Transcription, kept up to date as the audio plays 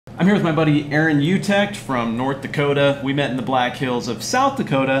I'm here with my buddy Aron Utech from North Dakota. We met in the Black Hills of South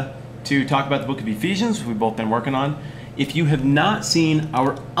Dakota to talk about the book of Ephesians, which we've both been working on. If you have not seen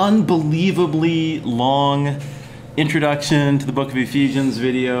our unbelievably long introduction to the book of Ephesians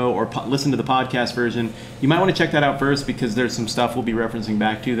video or listen to the podcast version, you might want to check that out first because there's some stuff we'll be referencing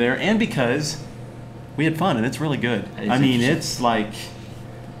back to there, and because we had fun and it's really good. I mean, it's like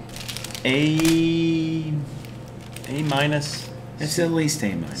A minus. It's at least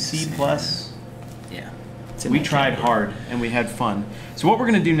A minus. C plus. Yeah. We tried hard and we had fun. So what we're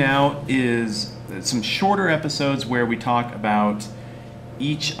going to do now is some shorter episodes where we talk about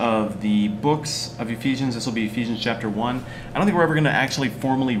each of the books of Ephesians. This will be Ephesians chapter 1. I don't think we're ever going to actually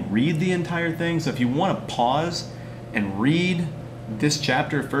formally read the entire thing. So if you want to pause and read this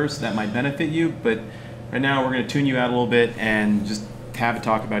chapter first, that might benefit you. But right now we're going to tune you out a little bit and just have a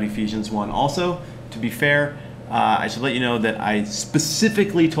talk about Ephesians 1. Also, to be fair, I should let you know that I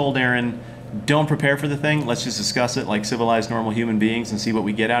specifically told Aron, don't prepare for the thing. Let's just discuss it like civilized, normal human beings and see what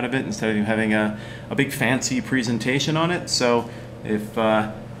we get out of it instead of having a big fancy presentation on it. So if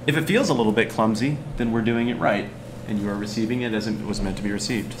it feels a little bit clumsy, then we're doing it right, and you are receiving it as it was meant to be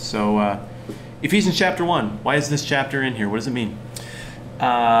received. So Ephesians chapter 1. Why is this chapter in here? What does it mean?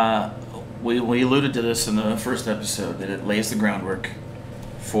 We alluded to this in the first episode, that it lays the groundwork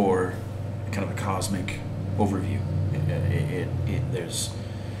for kind of a cosmic overview. There's,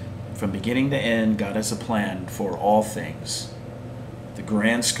 from beginning to end, God has a plan for all things. The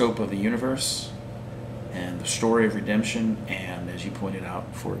grand scope of the universe and the story of redemption, and as you pointed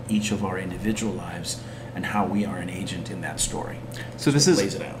out, for each of our individual lives and how we are an agent in that story. So this lays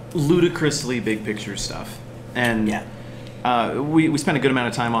is it out. Ludicrously big picture stuff. And yeah. We spent a good amount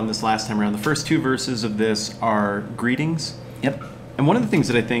of time on this last time around. The first two verses of this are greetings. Yep. And one of the things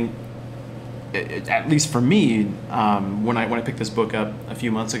that I think, at least for me, when I picked this book up a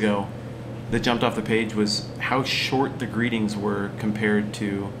few months ago, that jumped off the page was how short the greetings were compared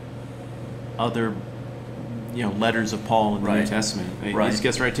to other, letters of Paul in the New Testament. He just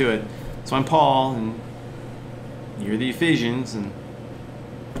gets right to it. So I'm Paul, and you're the Ephesians, and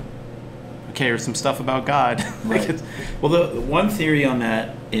okay, here's some stuff about God. Right. Well, the one theory on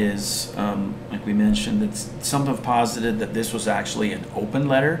that is, like we mentioned, that some have posited that this was actually an open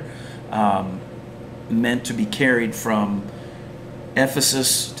letter, meant to be carried from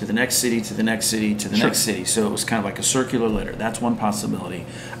Ephesus to the next city, to the next city, to the next city. So it was kind of like a circular letter. That's one possibility.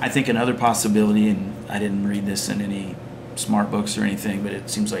 I think another possibility, and I didn't read this in any smart books or anything, but it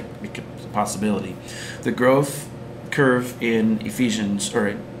seems like it's a possibility. The growth curve in Ephesians,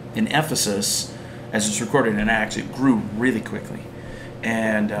 or in Ephesus, as it's recorded in Acts, it grew really quickly.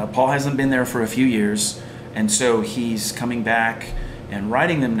 And Paul hasn't been there for a few years, and so he's coming back and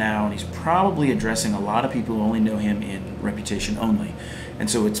writing them now, and he's probably addressing a lot of people who only know him in reputation only. And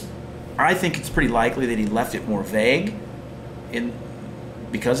so I think it's pretty likely that he left it more vague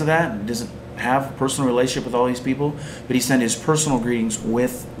because of that, and doesn't have a personal relationship with all these people, but he sent his personal greetings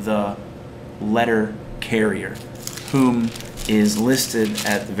with the letter carrier, whom is listed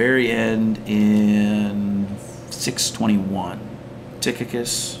at the very end in 6:21.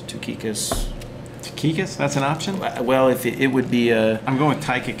 Tychicus. Tychicus? That's an option? Well, if it would be I'm going with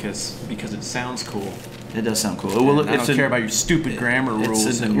Tychicus because it sounds cool. It does sound cool. Well, I don't care about your stupid grammar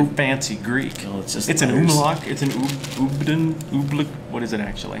rules and your fancy Greek. Well, it's an umlaut. It's an ublik. What is it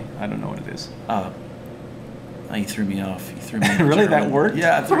actually? I don't know what it is. Oh, you threw me off. You threw me off. Really? That word?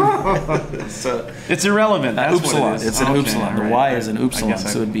 Yeah. it's irrelevant. That's upsilon. What it is. It's an upsilon. The Y is an upsilon,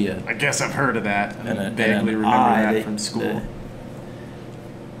 so it'd be I guess I've heard of that. I vaguely remember that from school.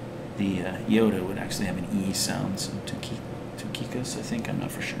 The Yoda would actually have an E sound, so Tychicus, I think. I'm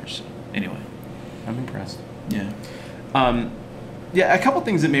not for sure. So anyway, I'm impressed. Yeah. A couple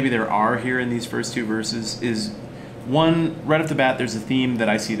things that maybe there are here in these first two verses is, one, right off the bat, there's a theme that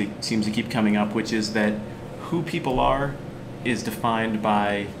I see that seems to keep coming up, which is that who people are is defined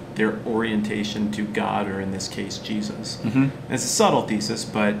by their orientation to God, or in this case, Jesus. Mm-hmm. It's a subtle thesis,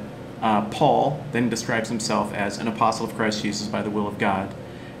 but Paul then describes himself as an apostle of Christ Jesus by the will of God.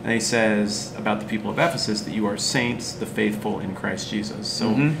 And he says about the people of Ephesus that you are saints, the faithful in Christ Jesus.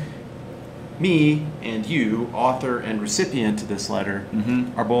 So me and you, author and recipient to this letter,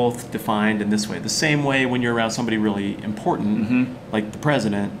 are both defined in this way. The same way when you're around somebody really important, like the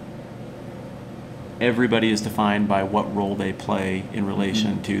president, everybody is defined by what role they play in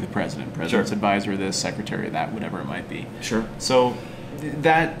relation to the president. President's advisor, this, secretary, that, whatever it might be. Sure. So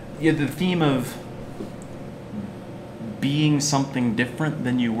that, the theme of being something different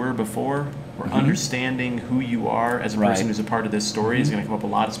than you were before or understanding who you are as a person who's a part of this story is going to come up a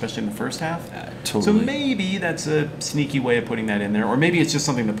lot, especially in the first half. Totally. So maybe that's a sneaky way of putting that in there, or maybe it's just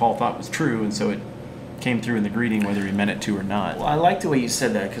something that Paul thought was true, and so it came through in the greeting, whether he meant it to or not. Well, I like the way you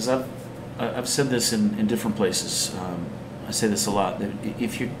said that, because I've said this in different places. I say this a lot, that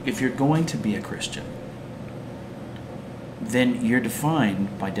if you're going to be a Christian, then you're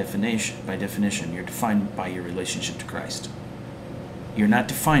defined by definition. You're defined by your relationship to Christ. You're not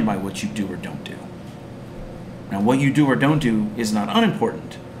defined by what you do or don't do. Now, what you do or don't do is not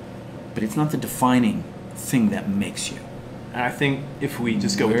unimportant, but it's not the defining thing that makes you. And I think if we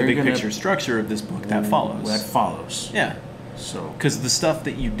just go with the big picture structure of this book, that follows. That follows. Yeah. So, because the stuff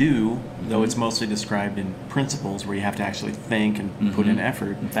that you do, though it's mostly described in principles where you have to actually think and put in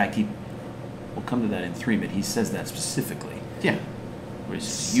effort. In fact, we'll come to that in 3, but he says that specifically. Yeah.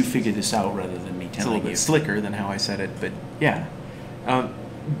 Whereas you figure this out rather than me telling you. It's a little bit slicker than how I said it, but yeah.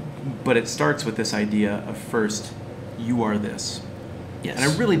 But it starts with this idea of first, you are this. Yes. And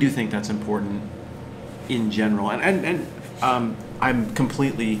I really do think that's important in general. And I'm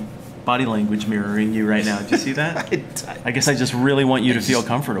completely body language mirroring you right now. Did you see that? I guess I just really want you to feel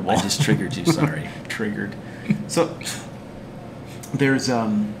comfortable. I just triggered you, sorry. Triggered. So there's,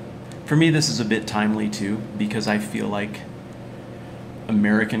 for me, this is a bit timely too, because I feel like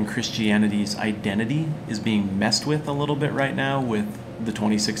American Christianity's identity is being messed with a little bit right now with the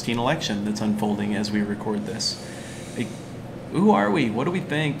 2016 election that's unfolding as we record this. Like, who are we? What do we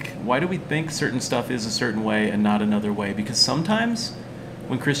think? Why do we think certain stuff is a certain way and not another way? Because sometimes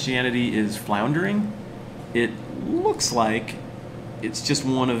when Christianity is floundering, it looks like it's just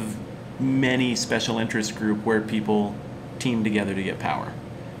one of many special interest group where people team together to get power.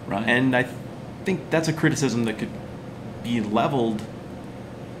 Right. And I think that's a criticism that could be leveled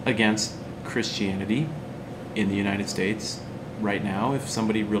against Christianity in the United States right now. If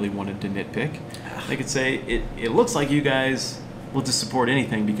somebody really wanted to nitpick, they could say, it looks like you guys will just support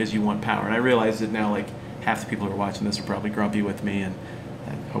anything because you want power. And I realize that now, like, half the people who are watching this are probably grumpy with me, and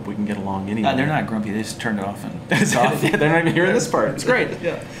I hope we can get along anyway. They're not grumpy, they just turned it off. And yeah, they're not even hearing this part. It's great.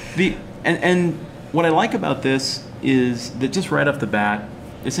 Yeah. And what I like about this is that just right off the bat,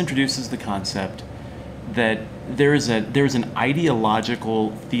 this introduces the concept that there is an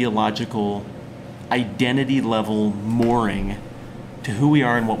ideological, theological, identity level mooring to who we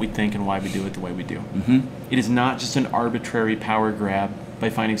are and what we think and why we do it the way we do. Mm-hmm. It is not just an arbitrary power grab by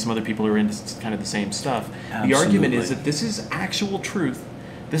finding some other people who are into kind of the same stuff. Absolutely. The argument is that this is actual truth.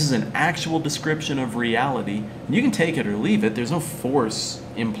 This is an actual description of reality. You can take it or leave it. There's no force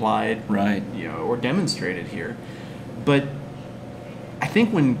implied, right, or demonstrated here. But I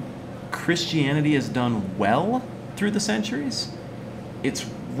think when Christianity has done well through the centuries, it's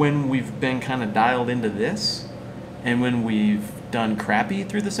when we've been kind of dialed into this, and when we've done crappy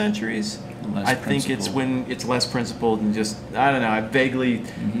through the centuries, I think it's when it's less principled and just, I don't know, I vaguely,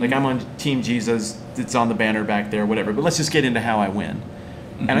 like, I'm on Team Jesus, it's on the banner back there, whatever, but let's just get into how I win.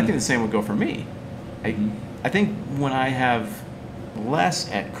 And I think the same would go for me. I think when I have less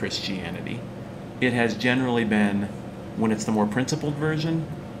at Christianity, it has generally been when it's the more principled version,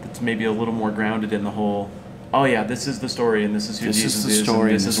 that's maybe a little more grounded in the whole, oh yeah, this is the story and this is who Jesus is. This is the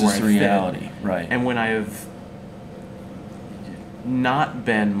story and this is the reality. Right. And when I have not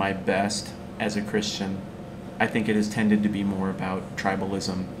been my best as a Christian, I think it has tended to be more about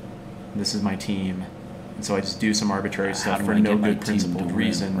tribalism. This is my team. And so I just do some arbitrary stuff for no good principled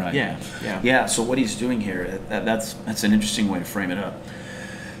reason. Right. Yeah. So what he's doing here, that's an interesting way to frame it up.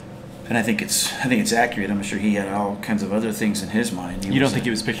 And I think it's accurate. I'm sure he had all kinds of other things in his mind. You don't think he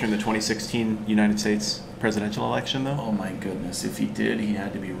was picturing the 2016 United States presidential election, though? Oh my goodness! If he did, he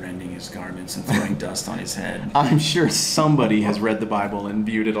had to be rending his garments and throwing dust on his head. I'm sure somebody has read the Bible and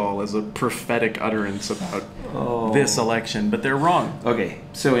viewed it all as a prophetic utterance about this election, but they're wrong. Okay.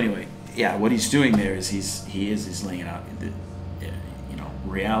 So anyway, yeah, what he's doing there is he's laying out that,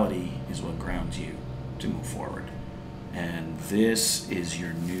 reality is what grounds you to move forward. And this is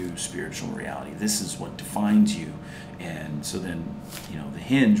your new spiritual reality. This is what defines you. And so then, the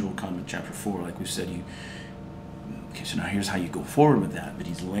hinge will come in chapter 4, like we said. Okay, so now here's how you go forward with that. But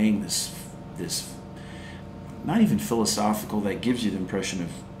he's laying this not even philosophical, that gives you the impression of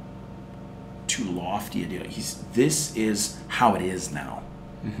too lofty a deal. This is how it is now.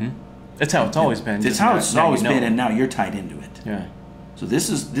 Mm-hmm. That's how it's always been. That's how it's always been, and now you're tied into it. Yeah. So this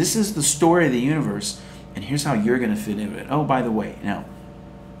is the story of the universe. And here's how you're going to fit into it. Oh, by the way, now.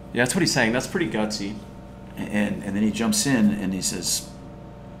 Yeah, that's what he's saying. That's pretty gutsy. And then he jumps in and he says,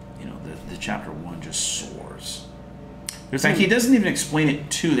 the chapter 1 just soars. In fact, he doesn't even explain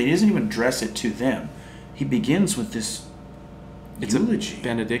it to them. He doesn't even address it to them. He begins with this, It's eulogy. a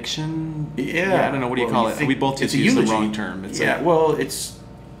benediction. Yeah. I don't know. What do you call it? We both just use the wrong term. It's it's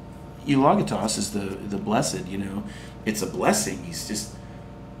eulogitos is the blessed. It's a blessing. He's just,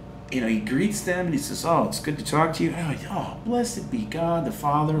 he greets them and he says, "Oh, it's good to talk to you. Oh, blessed be God, the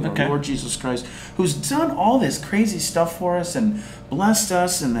Father of our Lord Jesus Christ, who's done all this crazy stuff for us and blessed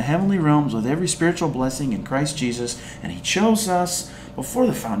us in the heavenly realms with every spiritual blessing in Christ Jesus. And He chose us before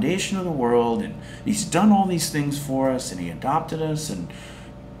the foundation of the world, and He's done all these things for us, and He adopted us, and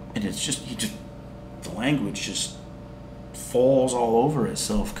it's just the language just falls all over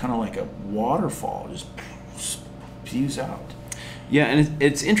itself, kind of like a waterfall, just spews out." Yeah, and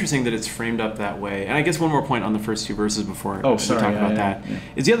it's interesting that it's framed up that way. And I guess one more point on the first two verses before we talk about that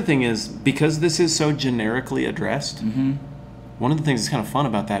is the other thing is, because this is so generically addressed, one of the things that's kind of fun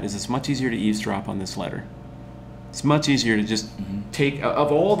about that is it's much easier to eavesdrop on this letter. It's much easier to just take,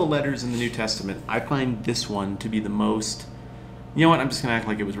 of all the letters in the New Testament, I find this one to be the most, you know what, I'm just going to act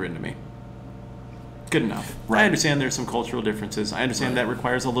like it was written to me. Good enough. Right. I understand there's some cultural differences. I understand that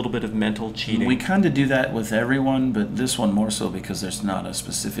requires a little bit of mental cheating. We kind of do that with everyone, but this one more so because there's not a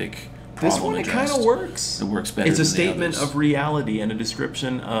specific problem. This one, it kind of works. It works better. It's a statement of reality and a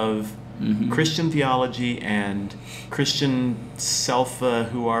description of Christian theology and Christian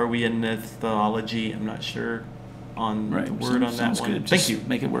who are we in the theology? I'm not sure on the word on that one. Good. Thank you.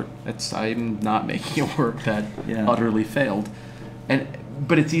 Make it work. I'm not making it work. That utterly failed.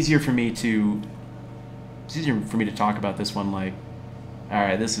 But it's easier for me to talk about this one like, all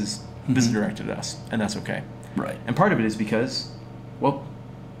right, this is directed at us, and that's okay. Right. And part of it is because, well,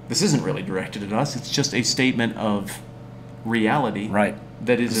 this isn't really directed at us. It's just a statement of reality. Right.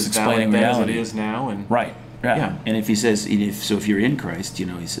 That is as valid as it is now. And right. Yeah. And if he says, if you're in Christ,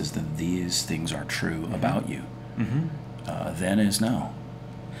 he says that these things are true about you. Then as now.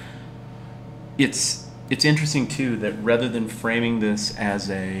 It's interesting too that rather than framing this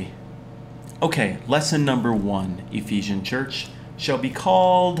as lesson number 1, Ephesian church, shall be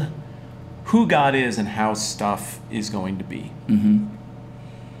called who God is and how stuff is going to be.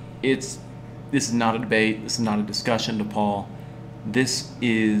 This is not a debate. This is not a discussion to Paul. This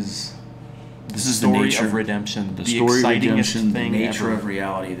is the story of redemption. The story excitingest of redemption, thing the nature ever. Of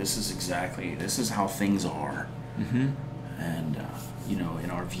reality. This is how things are. And,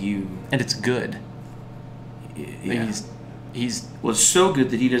 in our view. And it's good. Yeah. Well, it's so good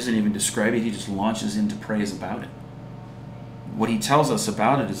that he doesn't even describe it. He just launches into praise about it. What he tells us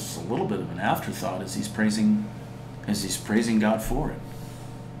about it is a little bit of an afterthought as he's praising God for it.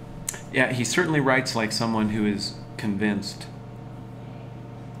 Yeah, he certainly writes like someone who is convinced.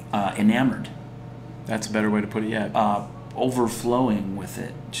 Enamored. That's a better way to put it, yeah. Overflowing with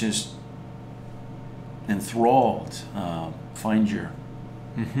it. Just enthralled. Find your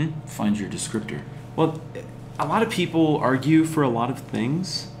descriptor. Well, a lot of people argue for a lot of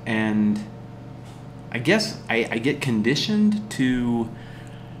things, and I guess I get conditioned to...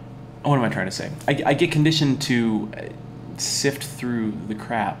 What am I trying to say? I get conditioned to sift through the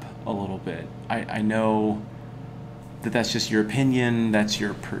crap a little bit. I know that that's just your opinion, that's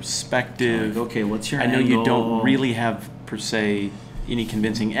your perspective. Okay, what's your angle? I know you don't really have, per se, any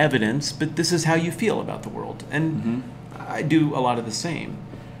convincing evidence, but this is how you feel about the world. And I do a lot of the same.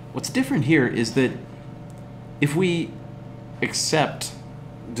 What's different here is that if we accept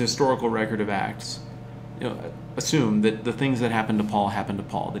the historical record of Acts, assume that the things that happened to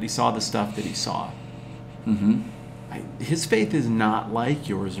Paul, that he saw the stuff that he saw. His faith is not like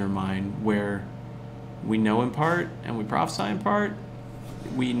yours or mine, where we know in part and we prophesy in part.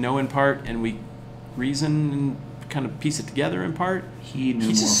 We know in part and we reason and kind of piece it together in part. He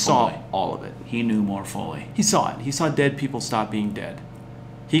just saw all of it. He knew more fully. He saw it. He saw dead people stop being dead.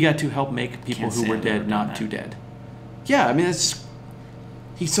 He got to help make people who were dead not too dead. Yeah, I mean,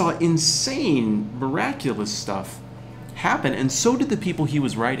 he saw insane, miraculous stuff happen, and so did the people he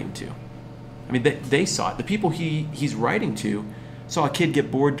was writing to. I mean, they saw it. The people he's writing to saw a kid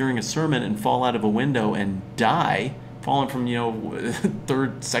get bored during a sermon and fall out of a window and die, falling from,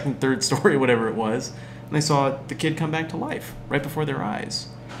 second, third story, whatever it was. And they saw the kid come back to life right before their eyes.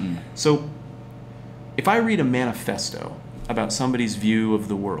 So if I read a manifesto about somebody's view of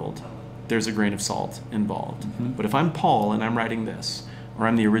the world, there's a grain of salt involved. But if I'm Paul and I'm writing this, or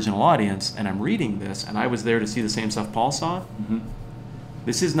I'm the original audience and I'm reading this and I was there to see the same stuff Paul saw,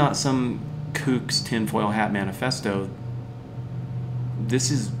 this is not some kook's tinfoil hat manifesto. This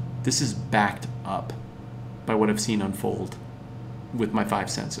is backed up by what I've seen unfold with my 5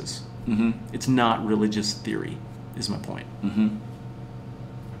 senses. It's not religious theory, is my point.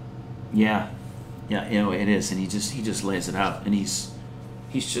 Yeah, it is, and he just lays it out, and he's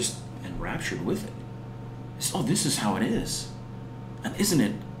just enraptured with it. This is how it is. And isn't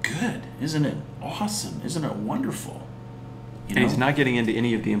it good? Isn't it awesome? Isn't it wonderful? And he's not getting into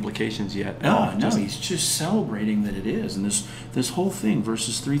any of the implications yet. No, he's just celebrating that it is. And this whole thing,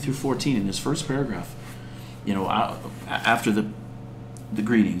 verses 3 through 14, in this first paragraph, after the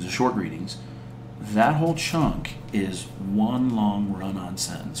greetings, the short greetings, that whole chunk is one long run-on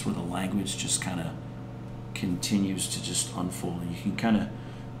sentence where the language just kind of continues to just unfold. And you can kind of,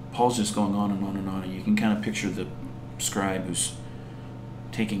 Paul's just going on and on and on, and you can kind of picture the scribe who's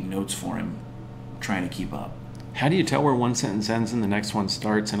taking notes for him, trying to keep up. How do you tell where one sentence ends and the next one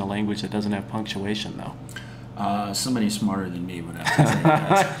starts in a language that doesn't have punctuation, though? Somebody smarter than me would have to say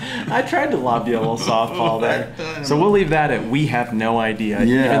that. I tried to lob you a little softball there. So we'll leave that at we have no idea,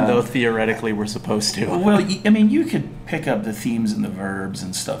 even though theoretically we're supposed to. Well, I mean, you could pick up the themes and the verbs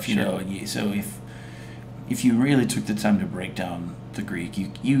and stuff, you know. And so if you really took the time to break down the Greek,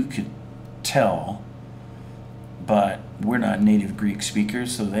 you could tell. But we're not native Greek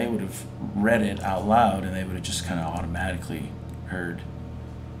speakers, so they would have read it out loud, and they would have just kind of automatically heard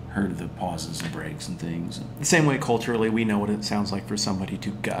the pauses and breaks and things. The same way culturally we know what it sounds like for somebody to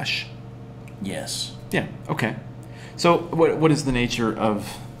gush. Yes. Yeah, okay. So what is the nature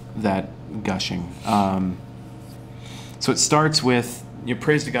of that gushing? So it starts with,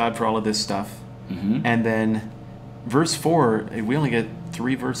 praise to God for all of this stuff. Mm-hmm. And then verse 4, we only get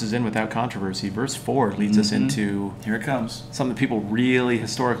 3 verses in without controversy. Verse 4 leads us into... Here it comes. Something people really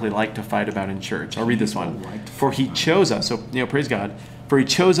historically like to fight about in church. I'll read this one. For he chose us, so praise God. For he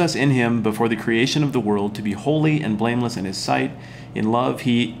chose us in him before the creation of the world to be holy and blameless in his sight. In love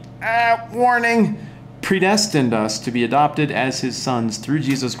he, warning, predestined us to be adopted as his sons through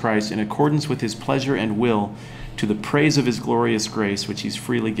Jesus Christ in accordance with his pleasure and will, to the praise of his glorious grace, which he's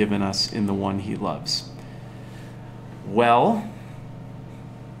freely given us in the one he loves. Well,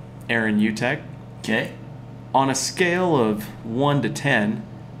 Aron Utek, okay, on a scale of 1 to 10,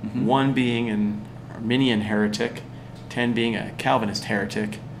 1 being an Arminian heretic, 10 being a Calvinist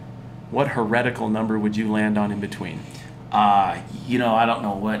heretic, what heretical number would you land on in between? I don't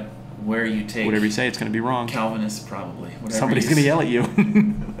know where you take... Whatever you say, it's going to be wrong. Calvinist, probably. Whatever. Somebody's going to yell at you.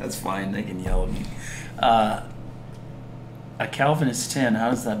 That's fine, they can yell at me. A Calvinist 10, how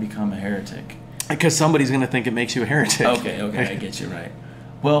does that become a heretic? Because somebody's going to think it makes you a heretic. Okay, I get you right.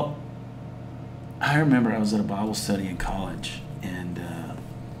 Well, I remember I was at a Bible study in college, and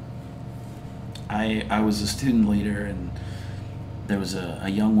I was a student leader, and there was a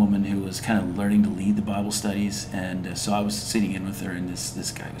young woman who was kind of learning to lead the Bible studies, and so I was sitting in with her, and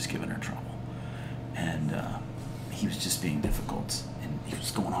this guy was giving her trouble, and he was just being difficult, and he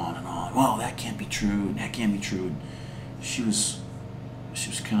was going on and on. Well, that can't be true, and that can't be true. And she was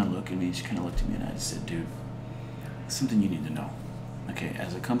kind of looking at me. She kind of looked at me, and I said, "Dude, something you need to know. Okay,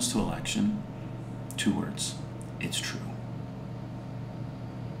 as it comes to election, 2 words: it's true."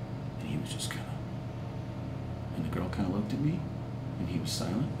 And he was just kind of, and the girl kind of looked at me, and he was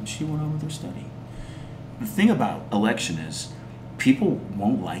silent, and she went on with her study. The thing about election is, people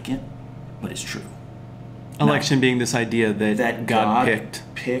won't like it, but it's true. Election being this idea that God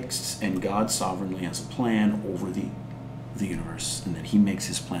picks, and God sovereignly has a plan over the universe, and that he makes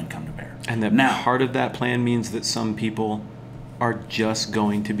his plan come to bear. And that part of that plan means that some people are just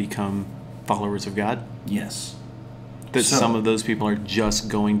going to become followers of God? Yes. That some of those people are just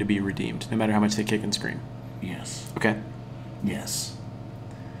going to be redeemed, no matter how much they kick and scream? Yes. Okay. Yes.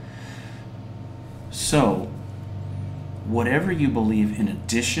 So, whatever you believe in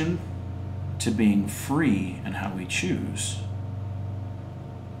addition to being free in how we choose,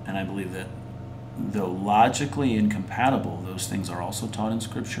 and I believe that though logically incompatible, those things are also taught in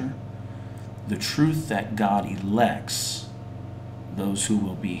Scripture, the truth that God elects those who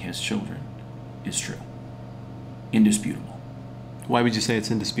will be his children is true. Indisputable. Why would you say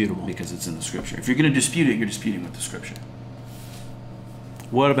it's indisputable? Because it's in the Scripture. If you're going to dispute it, you're disputing with the Scripture.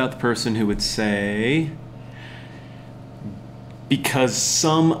 What about the person who would say, because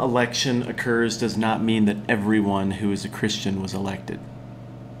some election occurs does not mean that everyone who is a Christian was elected?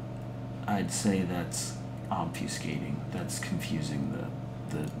 I'd say that's obfuscating. That's confusing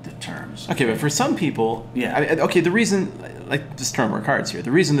the terms. Okay, but for some people, the reason, just throwing more cards here,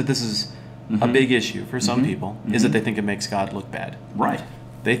 the reason that this is a big issue for some people is that they think it makes God look bad. Right.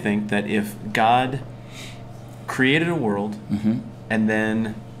 They think that if God created a world and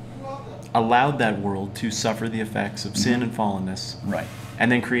then allowed that world to suffer the effects of sin and fallenness, right,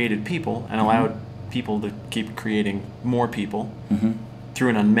 and then created people and allowed people to keep creating more people through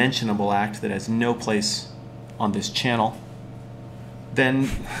an unmentionable act that has no place on this channel, then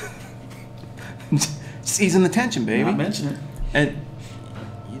just easing the tension, baby. Not mention it. And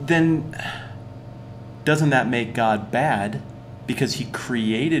then doesn't that make God bad because he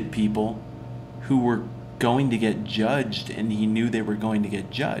created people who were going to get judged, and he knew they were going to get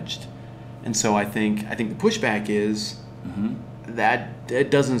judged. And so I think the pushback is that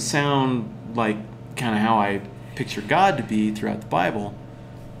it doesn't sound like kind of how I picture God to be throughout the Bible.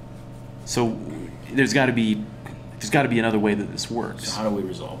 So there's got to be another way that this works. So how do we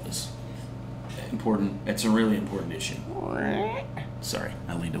resolve this? It's a really important issue. Sorry,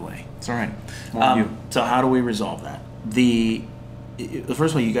 I leaned away. It's all right. More on you. So how do we resolve that?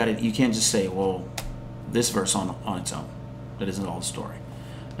 First of all, you can't just say, well, this verse on its own. That isn't all the story.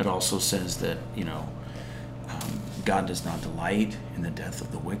 It also says that, God does not delight in the death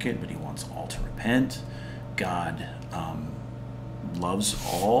of the wicked, but he wants all to repent. God loves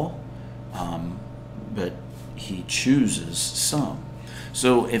all, but he chooses some.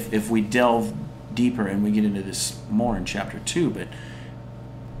 So if we delve deeper, and we get into this more in chapter 2, but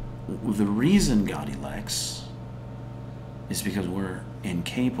the reason God elects is because we're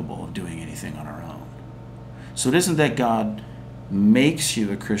incapable of doing anything on our own. So it isn't that God makes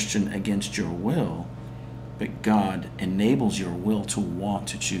you a Christian against your will, but God enables your will to want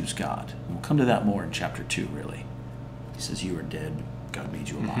to choose God. And we'll come to that more in chapter 2, really. He says you are dead, God made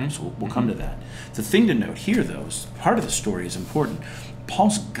you alive. So we'll come to that. The thing to note here, though, is part of the story is important.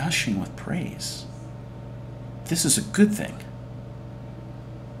 Paul's gushing with praise. This is a good thing.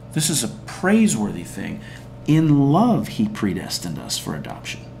 This is a praiseworthy thing. In love, he predestined us for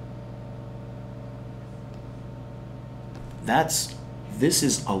adoption. This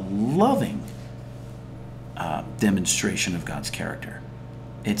is a loving demonstration of God's character.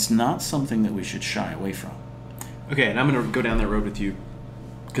 It's not something that we should shy away from. Okay, and I'm going to go down that road with you,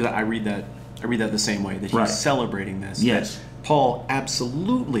 because I read that the same way, that he's celebrating this. Yes. That Paul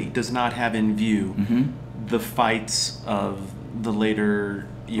absolutely does not have in view the fights of the later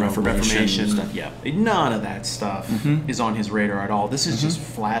Reformation. Stuff. Yeah. None of that stuff is on his radar at all. This is just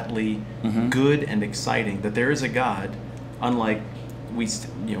flatly good and exciting that there is a God, unlike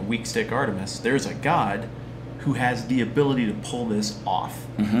weak stick Artemis. There's a God who has the ability to pull this off.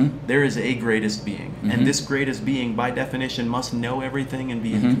 There is a greatest being, and this greatest being, by definition, must know everything and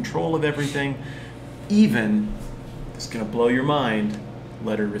be in control of everything. Even, it's going to blow your mind,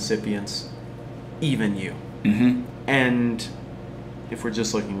 letter recipients, even you. And if we're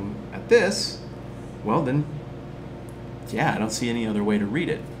just looking at this, well then, yeah, I don't see any other way to read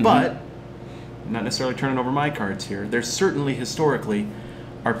it. But, I'm not necessarily turning over my cards here. There certainly, historically,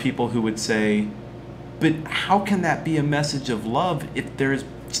 are people who would say, but how can that be a message of love if there's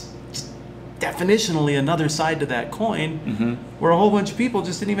definitionally another side to that coin where a whole bunch of people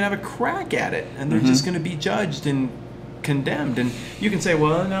just didn't even have a crack at it, and they're just going to be judged and condemned? And you can say,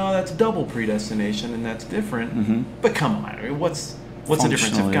 well, no, that's double predestination, and that's different. But come on, I mean, what's the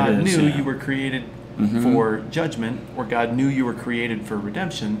difference if God knew you were created for judgment, or God knew you were created for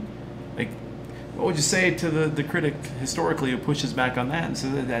redemption? Like, what would you say to the critic historically who pushes back on that and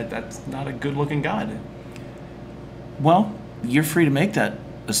says that's not a good-looking God? Well, you're free to make that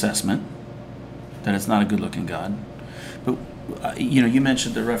assessment, that it's not a good-looking God. But, you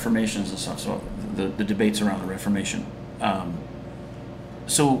mentioned the Reformations and stuff, so the debates around the Reformation.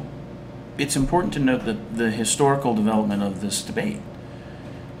 So it's important to note that the historical development of this debate,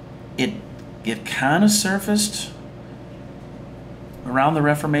 it kind of surfaced around the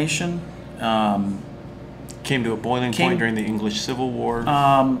Reformation. Came to a boiling point during the English Civil War.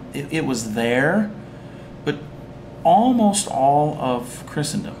 It was there, but almost all of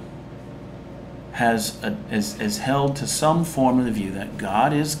Christendom has held to some form of the view that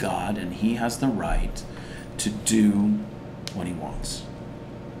God is God and he has the right to do what he wants.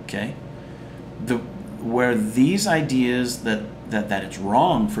 Okay? Where these ideas that it's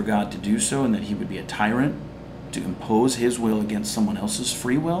wrong for God to do so, and that he would be a tyrant to impose his will against someone else's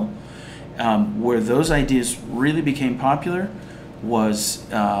free will, where those ideas really became popular was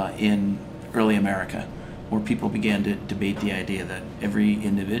in early America, where people began to debate the idea that every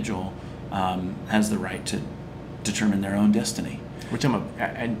individual has the right to determine their own destiny. Which I'm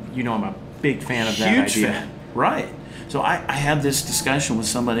a big fan of that idea. Huge fan, right? So I had this discussion with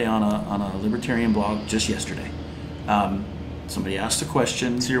somebody on a libertarian blog just yesterday. Somebody asked a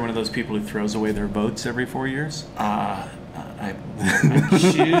question. So you're one of those people who throws away their votes every 4 years? I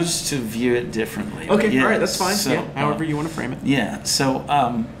choose to view it differently. Okay, all right, that's fine. So, however you want to frame it. Yeah, so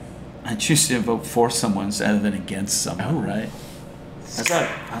I choose to vote for someone rather than against someone, right?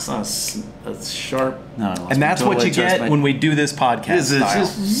 That's not a sharp... No, and that's what you get when we do this podcast style.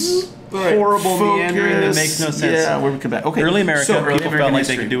 Just horrible meandering that makes no sense. Yeah, where we come back. Okay. Early America, so people felt like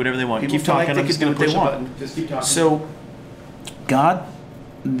they could do whatever they want. People Keep talking, I'm just going to push a button. Just keep talking. So, God,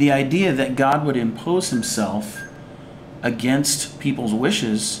 the idea that God would impose himself against people's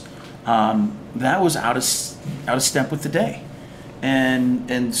wishes, that was out of step with the day.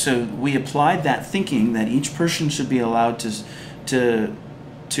 And so we applied that thinking that each person should be allowed to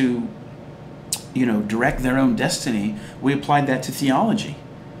direct their own destiny. We applied that to theology,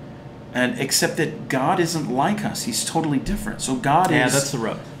 and except that God isn't like us; He's totally different. So God is. Yeah, that's the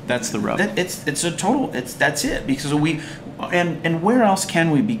rub. That's the rub. That's it. Because and where else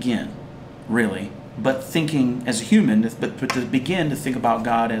can we begin, really? But thinking as a human, but to begin to think about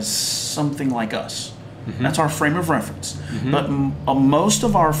God as something like us. Mm-hmm. That's our frame of reference. Mm-hmm. But most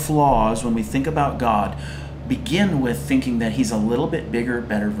of our flaws, when we think about God, begin with thinking that He's a little bit bigger,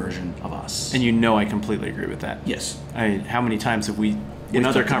 better version of us. And I completely agree with that. Yes. How many times have we, in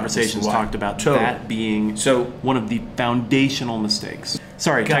other conversations, talked about that being one of the foundational mistakes?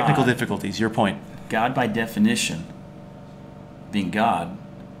 Sorry, God, technical difficulties. Your point. God, by definition, being God,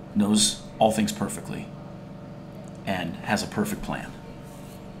 knows all things perfectly and has a perfect plan.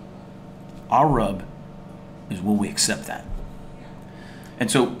 Our rub is, will we accept that? And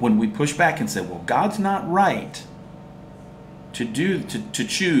so when we push back and say, well, God's not right to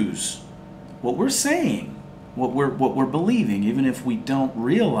choose, what we're saying, what we're believing, even if we don't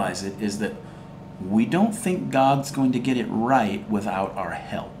realize it, is that we don't think God's going to get it right without our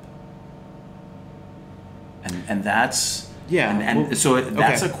help. And that's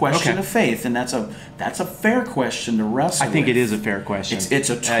that's a question of faith, and that's a fair question to wrestle. I think with. It is a fair question. It's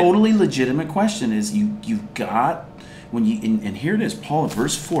a totally legitimate question. Is you've got when you and here it is, Paul, in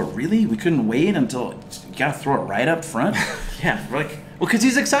verse 4. Really, we couldn't wait until you got to throw it right up front. Yeah, because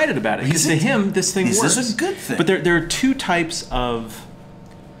he's excited about it. Because to him, this thing works. This is a good thing. But there are two types of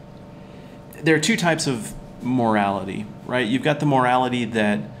morality, right? You've got the morality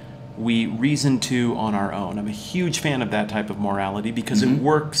that we reason to on our own. I'm a huge fan of that type of morality because it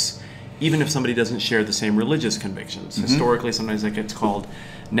works even if somebody doesn't share the same religious convictions. Historically, sometimes that gets called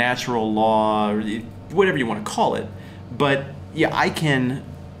natural law, or whatever you want to call it. But yeah, I can,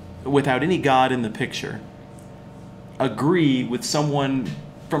 without any God in the picture, agree with someone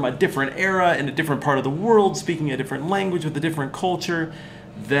from a different era in a different part of the world, speaking a different language with a different culture,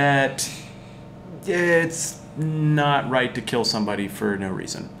 that it's not right to kill somebody for no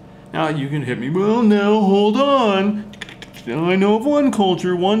reason. Now, you can hit me, well, no, hold on. I know of one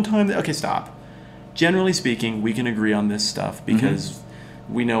culture, one time. Okay, stop. Generally speaking, we can agree on this stuff because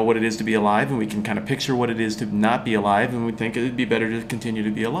we know what it is to be alive, and we can kind of picture what it is to not be alive, and we think it would be better to continue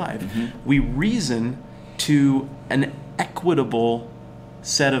to be alive. We reason to an equitable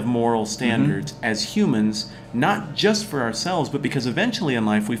set of moral standards as humans, not just for ourselves, but because eventually in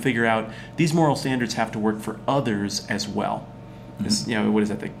life we figure out these moral standards have to work for others as well. This, what is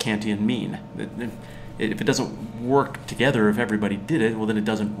that, the Kantian mean? If it doesn't work together, if everybody did it, well, then it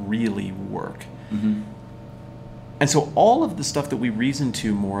doesn't really work. And so all of the stuff that we reason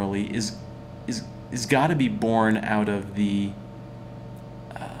to morally is got to be born out of the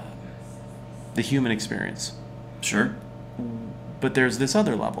human experience. Sure. But there's this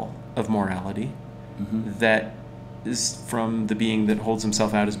other level of morality that is from the being that holds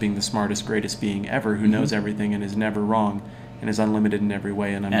himself out as being the smartest, greatest being ever, who knows everything and is never wrong and is unlimited in every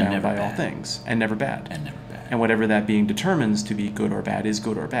way and unbound by all things, and never bad. And whatever that being determines to be good or bad is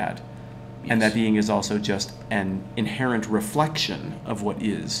good or bad. And that being is also just an inherent reflection of what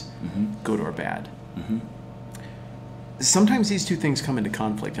is good or bad. Sometimes these two things come into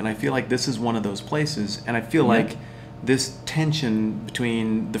conflict, and I feel like this is one of those places, and I feel like this tension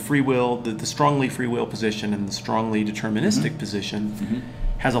between the free will, the strongly free will position and the strongly deterministic position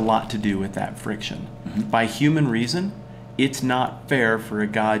has a lot to do with that friction. By human reason, it's not fair for a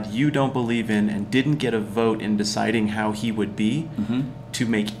God you don't believe in and didn't get a vote in deciding how he would be to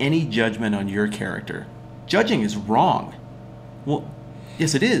make any judgment on your character. Judging is wrong. Well,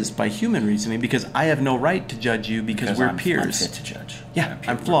 yes, it is by human reasoning, because I have no right to judge you because we're peers. I'm fit to judge. Yeah,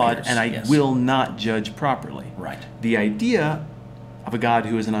 I'm flawed, and I will not judge properly. Right. The idea of a God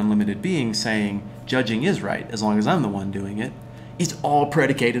who is an unlimited being saying judging is right as long as I'm the one doing it is all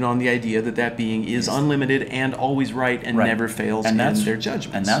predicated on the idea that that being is unlimited and always right and never fails in their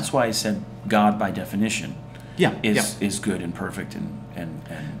judgments. And that's why I said God by definition is good and perfect and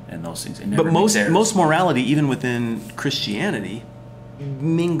those things. But most morality, even within Christianity,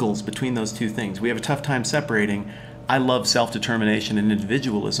 mingles between those two things. We have a tough time separating. I love self-determination and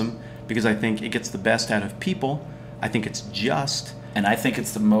individualism because I think it gets the best out of people. I think it's just. And I think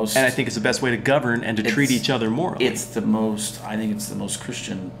it's the most. And I think it's the best way to govern and to treat each other morally. I think it's the most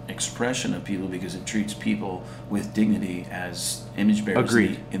Christian expression of people because it treats people with dignity as image bearers.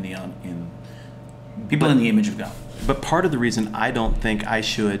 Agreed. In the image of God. But part of the reason I don't think I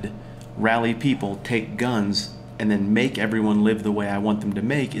should rally people, take guns, and then make everyone live the way I want them to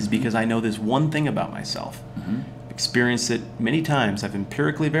make is because I know this one thing about myself. Experienced it many times. I've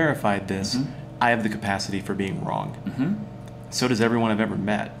empirically verified this. I have the capacity for being wrong. So does everyone I've ever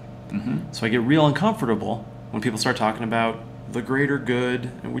met. So I get real uncomfortable when people start talking about the greater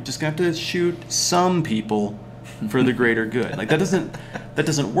good, and we're just gonna have to shoot some people for the greater good. Like that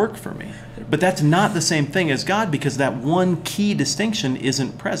doesn't work for me. But that's not the same thing as God, because that one key distinction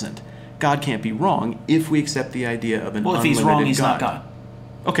isn't present. God can't be wrong if we accept the idea of an unlimited God. Well, if he's wrong, he's not God.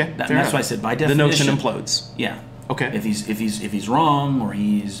 Okay, that's why I said by definition. The notion implodes. Yeah. Okay. If he's wrong or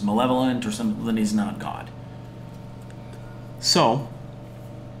he's malevolent or something, then he's not God. So,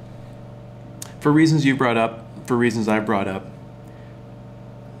 for reasons you brought up, for reasons I brought up,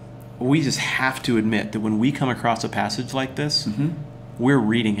 we just have to admit that when we come across a passage like this, we're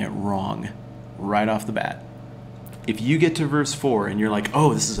reading it wrong right off the bat. If you get to verse 4 and you're like,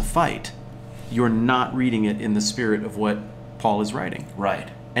 oh, this is a fight, you're not reading it in the spirit of what Paul is writing. Right.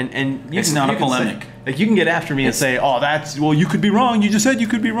 And it's not a polemic. Like you can get after me and say, oh, well, you could be wrong. You just said you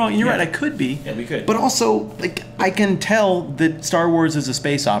could be wrong. And you're right, I could be. Yeah, we could. But also, like, I can tell that Star Wars is a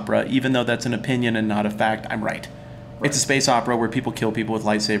space opera, even though that's an opinion and not a fact. I'm right. It's a space opera where people kill people with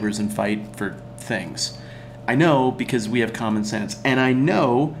lightsabers and fight for things. I know because we have common sense. And I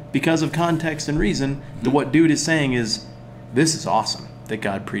know because of context and reason that what dude is saying is, this is awesome that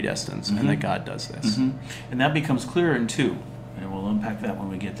God predestines and that God does this. And that becomes clearer in 2. And we'll unpack that when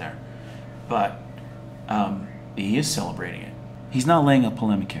we get there. But he is celebrating it. He's not laying up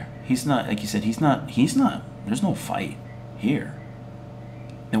polemic here. He's not, like you said, he's not, there's no fight here.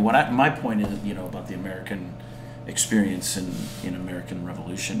 And my point is, about the American experience in American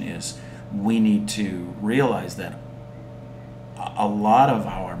Revolution is we need to realize that a lot of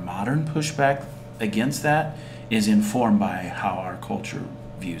our modern pushback against that is informed by how our culture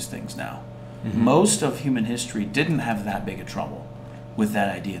views things now. Most of human history didn't have that big a trouble with that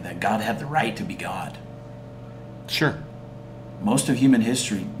idea that God had the right to be God. Sure. Most of human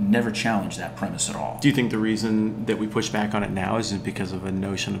history never challenged that premise at all. Do you think the reason that we push back on it now is just because of a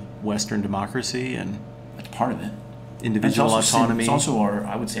notion of Western democracy and that's part of it. Individual autonomy? It's also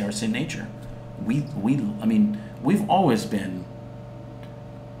I would say our sin nature. We've always been.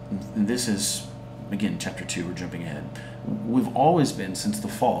 This is again chapter 2. We're jumping ahead. We've always been since the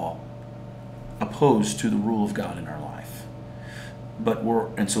fall opposed to the rule of God in our life.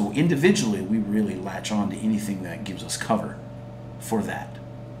 And so individually we really latch on to anything that gives us cover for that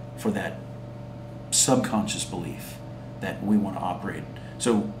subconscious belief that we want to operate.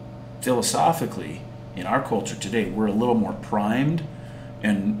 So philosophically, in our culture today, we're a little more primed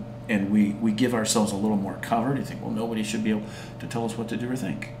and we give ourselves a little more cover to think, well, nobody should be able to tell us what to do or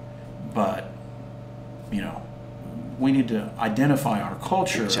think. But, we need to identify our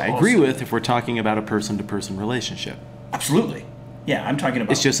culture. Which I agree with if we're talking about a person-to-person relationship. Absolutely. Yeah, I'm talking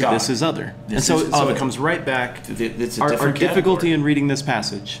about It's just God. that this is other. So it comes right back. Our difficulty in reading this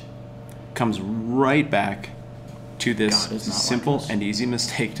passage comes right back to this simple like and easy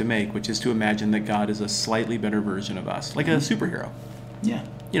mistake to make, which is to imagine that God is a slightly better version of us, like a superhero. Yeah.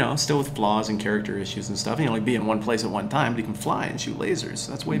 Still with flaws and character issues and stuff. Like be in one place at one time, but he can fly and shoot lasers.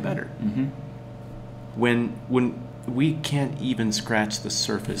 That's way better. When we can't even scratch the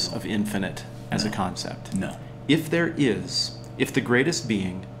surface of infinite as a concept. No. If the greatest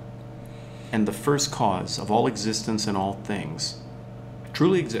being and the first cause of all existence and all things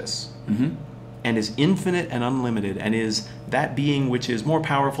truly exists and is infinite and unlimited and is that being which is more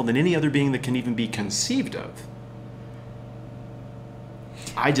powerful than any other being that can even be conceived of,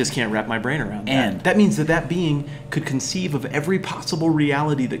 I just can't wrap my brain around that. And that means that being could conceive of every possible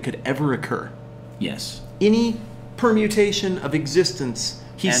reality that could ever occur. Yes. Any permutation of existence,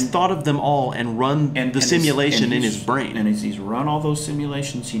 he's thought of them all and run the simulation in his brain. And as he's run all those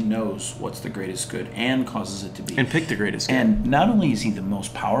simulations, he knows what's the greatest good and causes it to be. And pick the greatest good. And not only is he the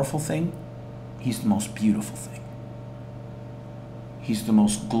most powerful thing, he's the most beautiful thing. He's the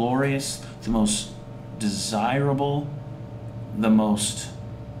most glorious, the most desirable, the most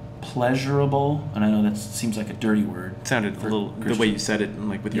pleasurable, and I know that seems like a dirty word. It sounded a little, the way you said it, and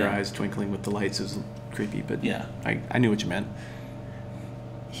like with your eyes twinkling with the lights is creepy, but yeah, I knew what you meant.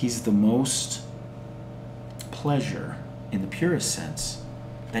 He's the most pleasure, in the purest sense,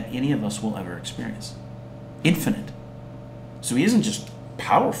 that any of us will ever experience. Infinite. So he isn't just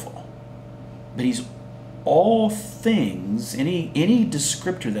powerful, but he's all things, any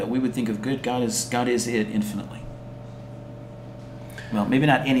descriptor that we would think of good, God is it infinitely. Well, maybe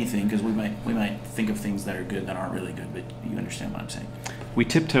not anything, because we might think of things that are good that aren't really good, but you understand what I'm saying. We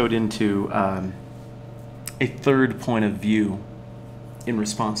tiptoed into a third point of view in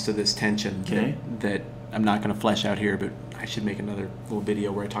response to this tension that I'm not going to flesh out here, but I should make another little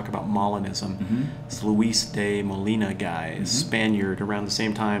video where I talk about Molinism. This Luis de Molina guy, a Spaniard, around the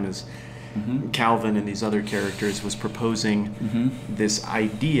same time as Calvin and these other characters, was proposing this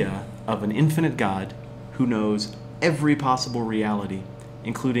idea of an infinite God who knows every possible reality,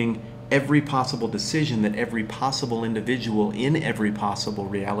 including every possible decision that every possible individual in every possible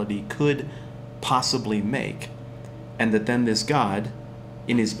reality could possibly make. And that then this God,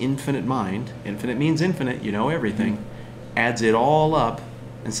 in his infinite mind, infinite means infinite, you know everything, adds it all up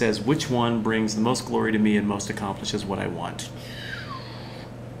and says which one brings the most glory to me and most accomplishes what I want.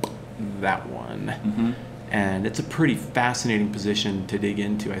 That one. And it's a pretty fascinating position to dig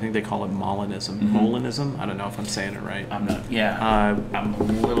into. I think they call it Molinism. Molinism? I don't know if I'm saying it right. I'm not, I'm a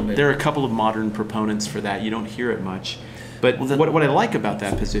little bit. There are a couple of modern proponents for that. You don't hear it much. But what I like about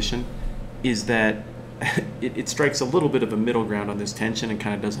that position is that it strikes a little bit of a middle ground on this tension and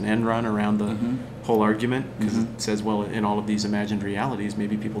kind of does an end run around the whole argument, because it says, well, in all of these imagined realities,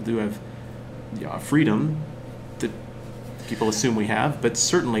 maybe people do have freedom that people assume we have, but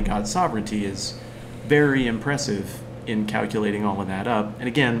certainly God's sovereignty is very impressive in calculating all of that up. And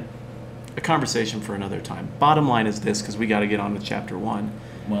again, a conversation for another time. Bottom line is this, because we got to get on to chapter 1.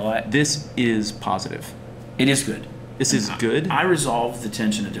 Well, this is positive. It is good. This is good. I resolve the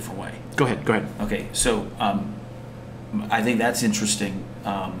tension a different way. Go ahead. Okay, so I think that's interesting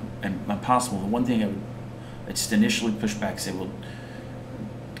and possible. The one thing I just initially push back and say, well,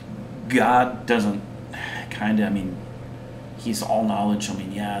 God doesn't he's all knowledge. I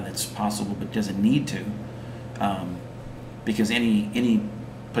mean, yeah, that's possible, but doesn't need to, because any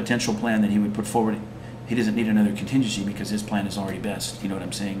potential plan that he would put forward, he doesn't need another contingency because his plan is already best. You know what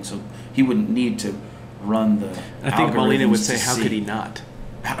I'm saying? So he wouldn't need to run the. I think Molina would say, how could he not?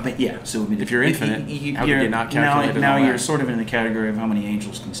 Yeah. So if you're infinite, how could you not calculate it? Now you're sort of in the category of how many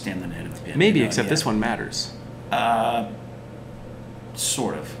angels can stand on the head of a pin. Maybe, except this one matters.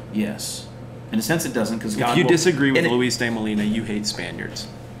 Sort of. Yes. In a sense, it doesn't, because God. If you disagree with Luis de Molina, you hate Spaniards.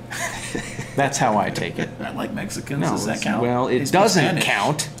 That's how I take it. I like Mexicans. Does that count? Well, it doesn't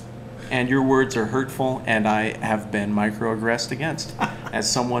count, and your words are hurtful, and I have been microaggressed against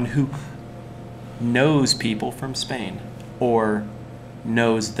as someone who knows people from Spain, or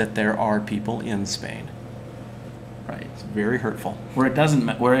knows that there are people in Spain. Right. It's very hurtful. Where it doesn't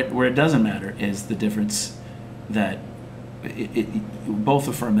matter is the difference that it both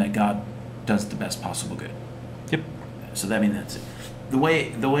affirm that God does the best possible good. Yep. So that's it. The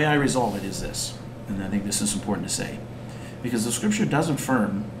way I resolve it is this, and I think this is important to say, because the Scripture does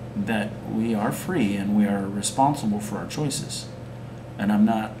affirm that we are free and we are responsible for our choices. And I'm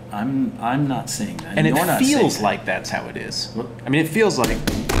not saying that. And it feels like that's how it is. I mean, it feels like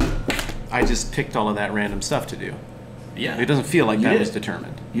I just picked all of that random stuff to do. Yeah. It doesn't feel like that was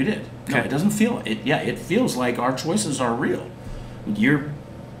determined. You did. No, it doesn't feel it. Yeah, it feels like our choices are real. Do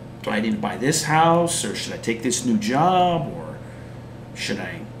I need to buy this house, or should I take this new job, or should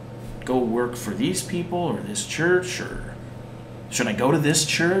I go work for these people or this church, or should I go to this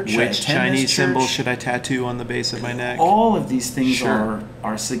church? Which Chinese symbol should I tattoo on the base of my neck? All of these things are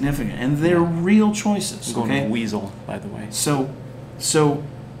significant, and they're real choices. I'm going with weasel, by the way. So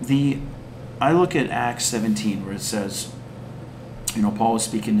I look at Acts 17, where it says, Paul was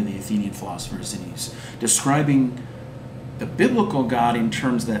speaking to the Athenian philosophers, and he's describing the biblical God in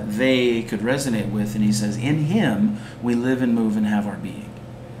terms that they could resonate with, and he says, in him we live and move and have our being.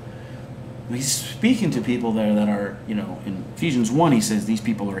 He's speaking to people there that are, in Ephesians 1, he says these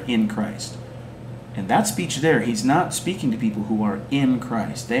people are in Christ. And that speech there, he's not speaking to people who are in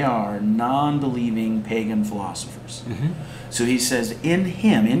Christ. They are non-believing pagan philosophers. So he says, in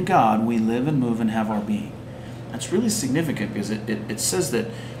him, in God, we live and move and have our being. That's really significant, because it says that,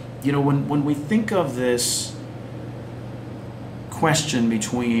 when we think of this question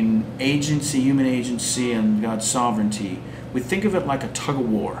between human agency, and God's sovereignty, we think of it like a tug of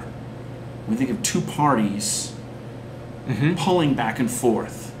war. We think of two parties pulling back and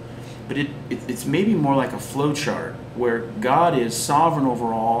forth. But it's maybe more like a flow chart, where God is sovereign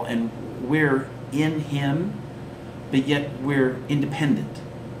over all, and we're in him, but yet we're independent.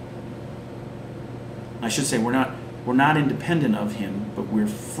 I should say we're not independent of him, but we're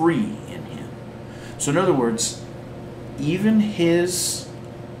free in him. So in other words, even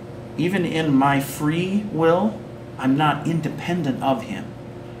in my free will, I'm not independent of him.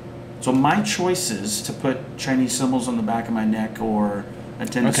 So my choices to put Chinese symbols on the back of my neck or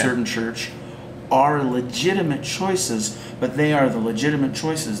attend a certain church are legitimate choices, but they are the legitimate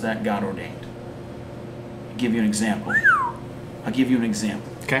choices that God ordained. I'll give you an example.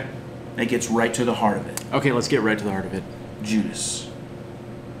 Okay. It gets right to the heart of it. Okay, let's get right to the heart of it. Judas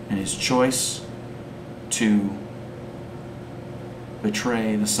and his choice to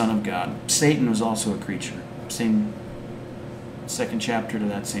betray the Son of God. Satan was also a creature. Same second chapter to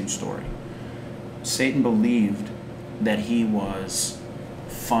that same story. Satan believed that he was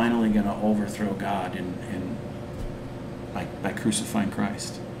finally going to overthrow God by crucifying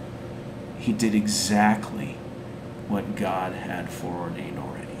Christ. He did exactly what God had foreordained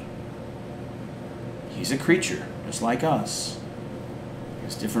already. He's a creature, just like us. He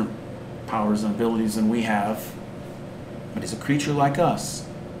has different powers and abilities than we have, but he's a creature like us,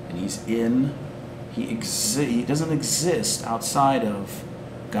 and he doesn't exist outside of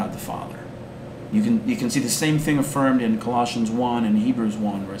God the Father. You can see the same thing affirmed in Colossians 1 and Hebrews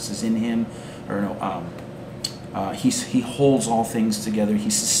 1, where it says in him, he holds all things together, he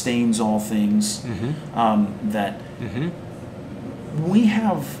sustains all things. We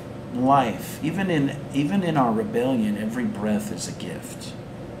have life, even in our rebellion. Every breath is a gift.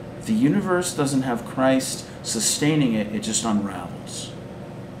 If the universe doesn't have Christ sustaining it, it just unravels.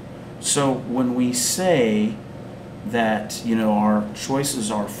 So when we say that, our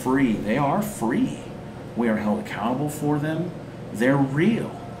choices are free, they are free. We are held accountable for them. They're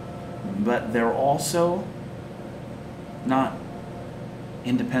real, but they're also not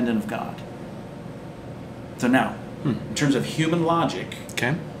independent of God. So now, in terms of human logic,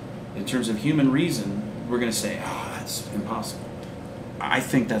 Okay. in terms of human reason, we're going to say, that's impossible. I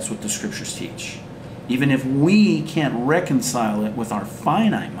think that's what the scriptures teach. Even if we can't reconcile it with our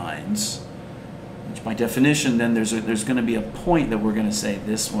finite minds, which by definition, then there's going to be a point that we're going to say,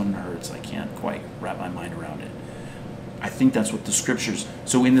 this one hurts. I can't quite wrap my mind around it. I think that's what the scriptures...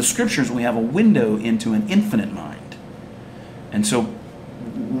 So in the scriptures, we have a window into an infinite mind. And so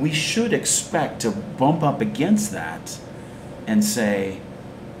we should expect to bump up against that and say,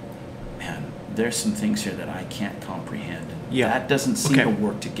 man, there's some things here that I can't comprehend. Yeah. That doesn't seem to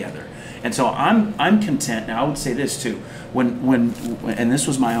work together. And so I'm content. Now I would say this too. When and this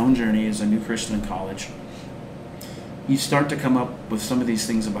was my own journey as a new Christian in college. You start to come up with some of these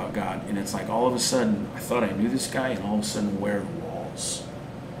things about God, and it's like all of a sudden I thought I knew this guy, and all of a sudden, where are the walls?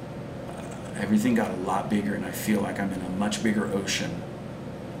 Everything got a lot bigger, and I feel like I'm in a much bigger ocean,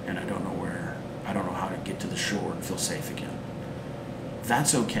 and I don't know where. I don't know how to get to the shore and feel safe again.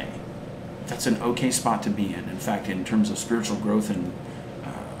 That's okay. That's an okay spot to be in. In fact, in terms of spiritual growth and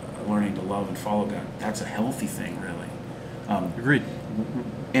learning to love and follow God, that's a healthy thing, really. Agreed.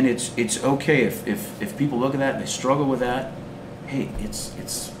 And it's okay if people look at that and they struggle with that. Hey, it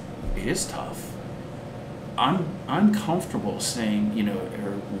is tough. I'm comfortable saying,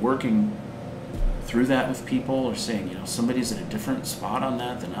 or working through that with people, or saying, somebody's at a different spot on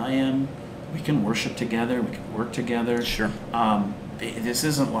that than I am. We can worship together. We can work together. Sure. This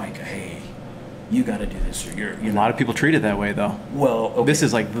isn't like, hey, you got to do this, or you're. A lot of people treat it that way, though. Well, okay. This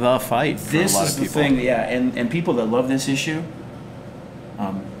is like the fight for This a lot is of the people. thing, yeah, and people that love this issue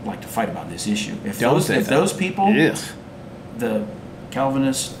like to fight about this issue. If those people, the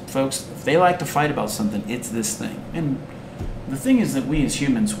Calvinist folks, if they like to fight about something, it's this thing. And the thing is that we as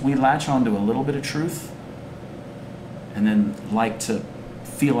humans, we latch onto a little bit of truth, and then like to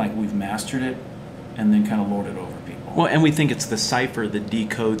feel like we've mastered it, and then kind of lord it over people. Well, and we think it's the cipher that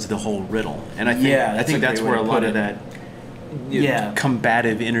decodes the whole riddle, and I think that's where a lot of that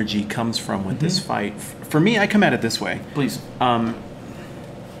combative energy comes from with this fight. For me, I come at it this way. Please.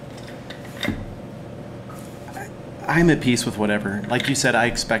 I'm at peace with whatever. Like you said, I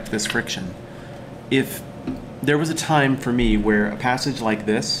expect this friction. If there was a time for me where a passage like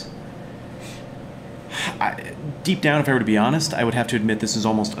this, deep down, if I were to be honest, I would have to admit this is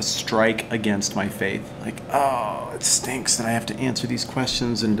almost a strike against my faith. Like, oh, it stinks that I have to answer these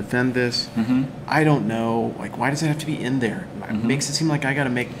questions and defend this. I don't know. Like, why does it have to be in there? It makes it seem like I got to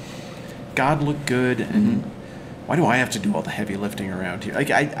make God look good, and why do I have to do all the heavy lifting around here? Like,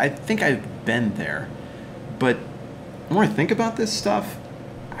 I think I've been there, but the more I think about this stuff,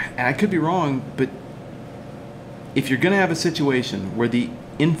 and I could be wrong, but if you're going to have a situation where the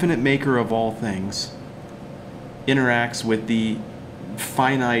infinite maker of all things interacts with the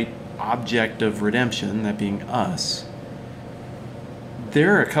finite object of redemption, that being us,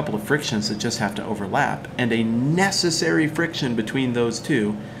 there are a couple of frictions that just have to overlap. And a necessary friction between those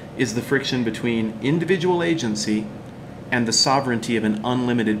two is the friction between individual agency and the sovereignty of an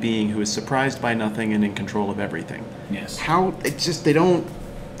unlimited being who is surprised by nothing and in control of everything. Yes. How it's just they don't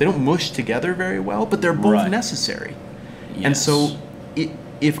mush together very well, but they're both necessary. Yes. And so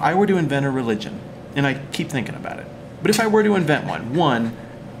if I were to invent a religion, and I keep thinking about it, but if I were to invent one,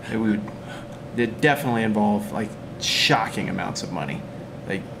 it'd definitely involve like shocking amounts of money.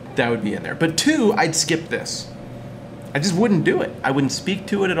 Like that would be in there. But two, I'd skip this. I just wouldn't do it. I wouldn't speak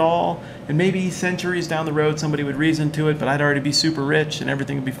to it at all. And maybe centuries down the road, somebody would reason to it, but I'd already be super rich and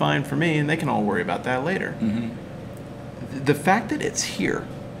everything would be fine for me, and they can all worry about that later. The fact that it's here,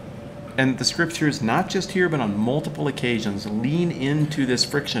 and the scriptures, not just here, but on multiple occasions, lean into this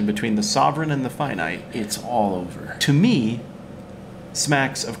friction between the sovereign and the finite. It's all over. To me,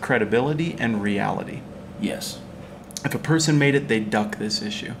 smacks of credibility and reality. Yes. If a person made it, they'd duck this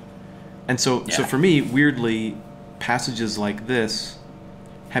issue. And so Yeah. for me, weirdly, passages like this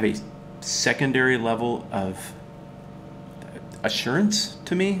have a secondary level of assurance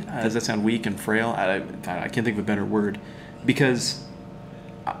to me. Does that sound weak and frail? I can't think of a better word. Because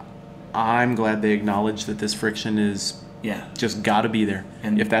I'm glad they acknowledge that this friction is just got to be there.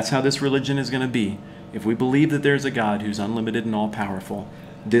 And if that's how this religion is going to be, if we believe that there's a God who's unlimited and all-powerful,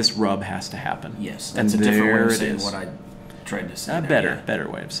 this rub has to happen. Yes, that's and a different way of there it saying is. what I tried to say. A better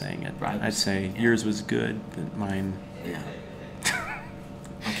way of saying it. Right. I'd say yours was good, but mine... Yeah.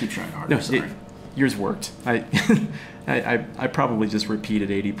 I'll keep trying harder. No, Sorry. Yours worked. I probably just repeated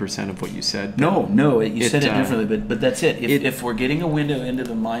 80% of what you said. No, you said it differently, but that's it. If we're getting a window into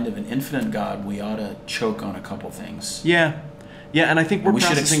the mind of an infinite God, we ought to choke on a couple things. Yeah, and I think we're We should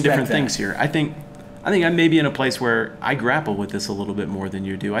processing different expect things here. I think I'm maybe in a place where I grapple with this a little bit more than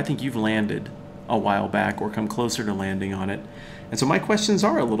you do. I think you've landed a while back or come closer to landing on it. And so my questions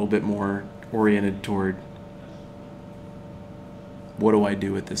are a little bit more oriented toward what do I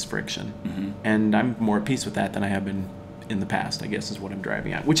do with this friction? And I'm more at peace with that than I have been in the past, I guess is what I'm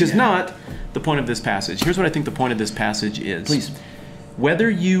driving at, which is not the point of this passage. Here's what I think the point of this passage is. Please. Whether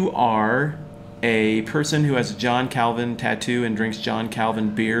you are a person who has a John Calvin tattoo and drinks John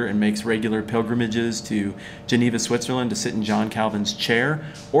Calvin beer and makes regular pilgrimages to Geneva, Switzerland to sit in John Calvin's chair,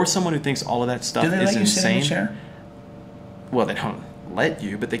 or someone who thinks all of that stuff Do they is let you sit in insane. the chair? Well, they don't let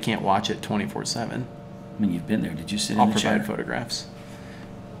you, but they can't watch it 24/7. I mean, you've been there. Did you sit I'll in the chair? provide photographs.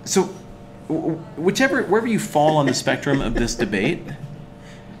 So, wherever you fall on the spectrum of this debate,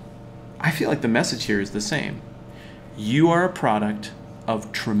 I feel like the message here is the same. You are a product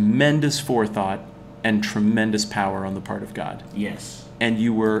of tremendous forethought and tremendous power on the part of God. Yes. And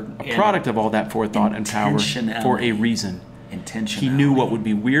you were a product of all that forethought and power for a reason. Intentionality. He knew what would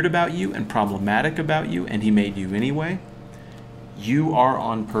be weird about you and problematic about you, and he made you anyway. You are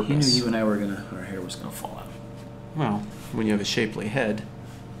on purpose. He knew you and I were our hair was gonna fall out. Well, when you have a shapely head,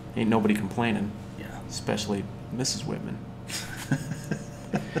 ain't nobody complaining. Yeah. Especially Mrs. Whitman.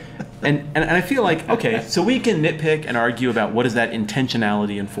 and I feel like, okay, so we can nitpick and argue about what does that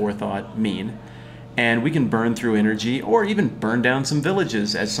intentionality and forethought mean. And we can burn through energy or even burn down some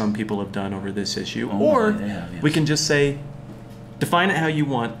villages, as some people have done over this issue. Or they have, yes. we can just say, define it how you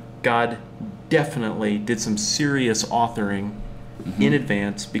want. God definitely did some serious authoring in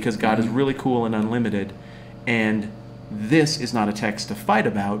advance because God is really cool and unlimited. And this is not a text to fight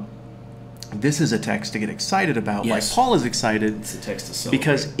about. This is a text to get excited about. Yes. Like Paul is excited. It's a text to celebrate.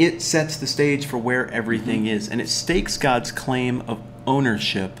 Because it sets the stage for where everything is. And it stakes God's claim of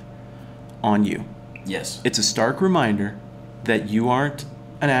ownership on you. Yes. It's a stark reminder that you aren't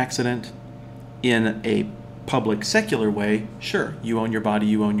an accident in a public secular way. Sure, you own your body,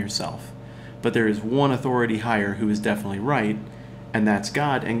 you own yourself. But there is one authority higher who is definitely right, and that's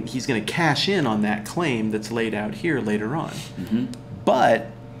God, and he's going to cash in on that claim that's laid out here later on. But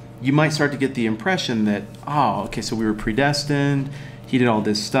you might start to get the impression that, oh, okay, so we were predestined, he did all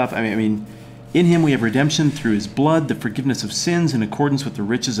this stuff. I mean, in him we have redemption through his blood, the forgiveness of sins in accordance with the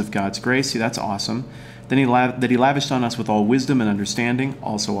riches of God's grace. See, that's awesome. Then that he lavished on us with all wisdom and understanding,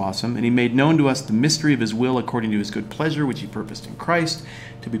 also awesome. And he made known to us the mystery of his will according to his good pleasure, which he purposed in Christ,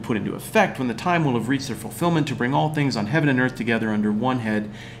 to be put into effect when the time will have reached their fulfillment, to bring all things on heaven and earth together under one head,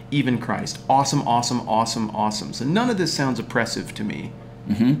 even Christ. Awesome, awesome, awesome, awesome. So none of this sounds oppressive to me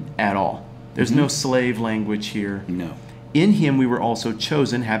at all. There's no slave language here. No. In him we were also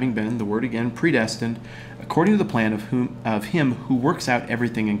chosen, having been, the word again, predestined, according to the plan of him who works out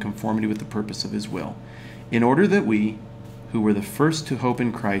everything in conformity with the purpose of his will, in order that we, who were the first to hope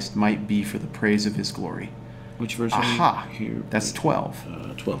in Christ, might be for the praise of his glory. Which verse Aha! are you here? That's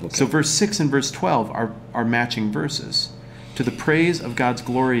 12. 12, okay. So verse 6 and verse 12 are matching verses. To the praise of God's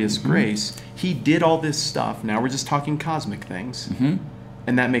glorious grace, he did all this stuff. Now we're just talking cosmic things.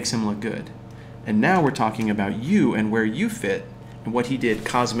 And that makes him look good. And now we're talking about you and where you fit and what he did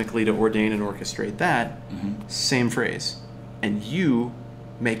cosmically to ordain and orchestrate that. Same phrase. And you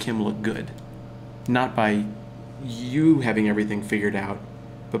make him look good. Not by you having everything figured out,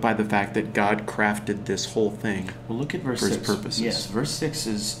 but by the fact that God crafted this whole thing. Well, look at verse for 6. his purposes. Yes, verse 6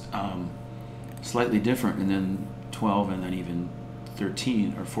 is slightly different, and then 12 and then even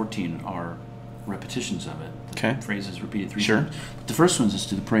 13 or 14 are repetitions of it. Okay. The phrase is repeated 3 Sure. times. But the first one is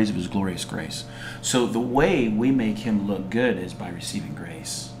to the praise of his glorious grace. So the way we make him look good is by receiving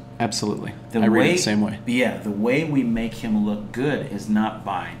grace. Absolutely. I read it the same way. Yeah, the way we make him look good is not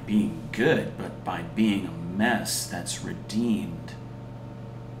by being good, but by being a mess that's redeemed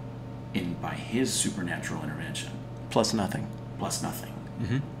by his supernatural intervention. Plus nothing. Plus nothing.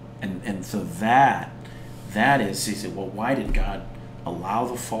 Mm-hmm. And so that is, he said, well, why did God allow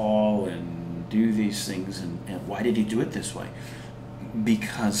the fall and do these things, and why did he do it this way?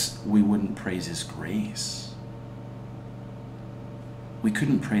 Because we wouldn't praise his grace. We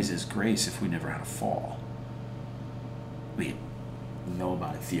couldn't praise his grace if we never had a fall. We know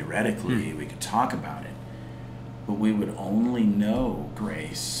about it theoretically, we could talk about it, but we would only know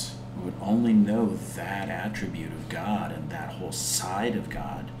grace, we would only know that attribute of God and that whole side of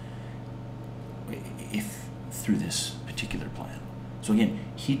God if through this particular plan. So again,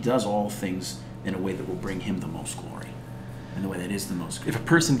 he does all things in a way that will bring him the most glory, in the way that is the most good. If a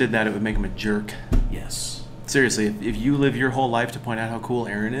person did that, it would make him a jerk. Yes. Seriously, if you live your whole life to point out how cool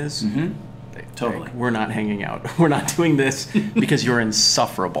Aron is, Totally. like, we're not hanging out. We're not doing this because you're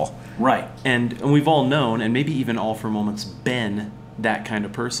insufferable. Right. And we've all known, and maybe even all for moments been that kind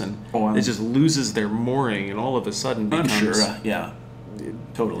of person that just loses their mooring and all of a sudden becomes yeah,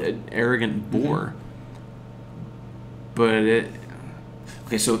 totally an arrogant bore. But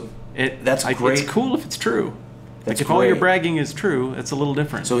that's great. It's cool if it's true. That's if all your great. bragging is true, it's a little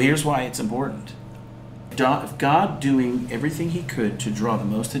different. So here's why it's important. God doing everything he could to draw the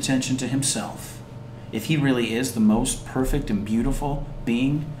most attention to himself, if he really is the most perfect and beautiful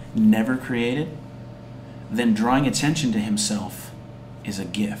being never created, then drawing attention to himself is a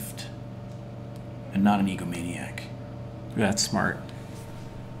gift and not an egomaniac. That's smart.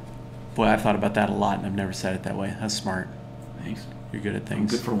 Boy, I've thought about that a lot, and I've never said it that way. That's smart. Thanks. You're good at I'm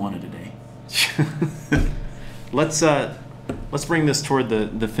things. good for one today. Let's bring this toward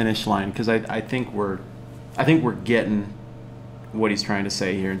the finish line, because I think we're getting what he's trying to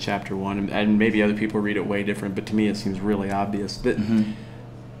say here in chapter 1, and maybe other people read it way different, but to me it seems really obvious. That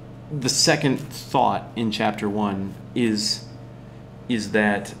the second thought in chapter 1 is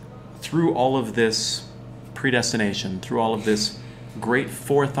that through all of this predestination, through all of this great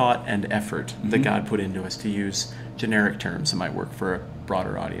forethought and effort that God put into us, to use generic terms that might work for a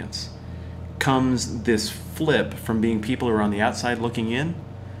broader audience, comes this flip from being people who are on the outside looking in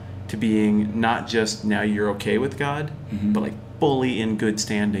to being not just now you're okay with God, but like fully in good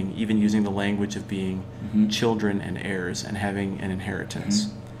standing, even using the language of being children and heirs and having an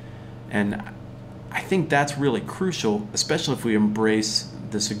inheritance. And I think that's really crucial, especially if we embrace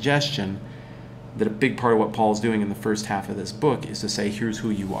the suggestion that a big part of what Paul's doing in the first half of this book is to say, here's who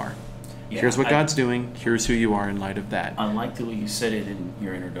you are. Yeah, here's what God's doing. Here's who you are in light of that. I like the way you said it in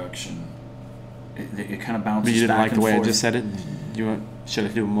your introduction. It kind of bounces back and forth. You didn't like the way I just said it? Should I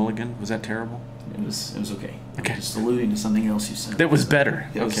do a mulligan? Was that terrible? It was okay. Okay. I'm just alluding to something else you said. That was better.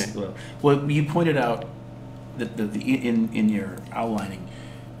 Well, you pointed out that in your outlining,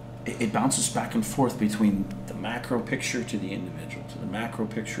 it bounces back and forth between the macro picture to the individual, to the macro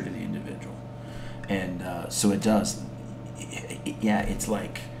picture to the individual. And so it does. It's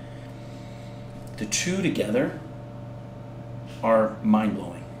like the two together are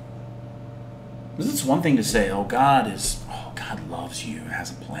mind-blowing. Because it's one thing to say, God loves you,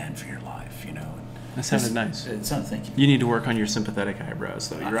 has a plan for your life, you know. That sounded nice. It sounded, thank you. You need to work on your sympathetic eyebrows,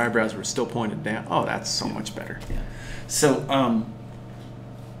 though. Your eyebrows were still pointed down. Oh, that's so much better. Yeah. So,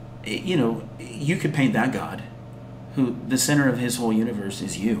 you could paint that God, who the center of his whole universe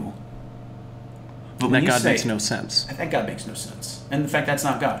is you. But that God makes no sense. That God makes no sense. And in fact, that's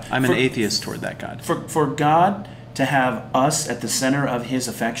not God. I'm an atheist toward that God. For God to have us at the center of his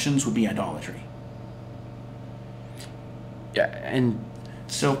affections would be idolatry. Yeah, and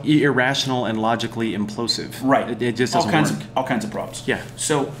so irrational and logically implosive. Right. It just doesn't work. All kinds of problems. Yeah.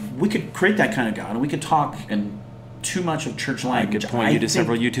 So we could create that kind of God, and we could talk in too much of church language. I could point you to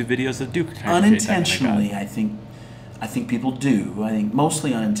several YouTube videos that do unintentionally. Kind of God. I think people do. I think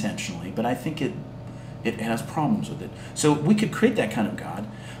mostly unintentionally, but I think it has problems with it. So we could create that kind of God,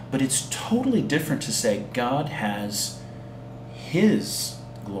 but it's totally different to say God has his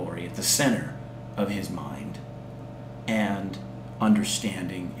glory at the center of his mind and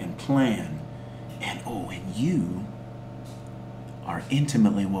understanding and plan, and you are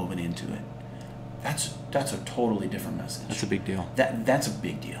intimately woven into it. That's a totally different message. That's a big deal. That's a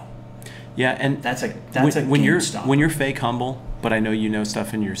big deal. Yeah, and that's a when you're fake humble, but I know you know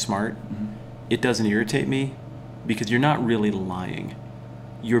stuff and you're smart. It doesn't irritate me because you're not really lying.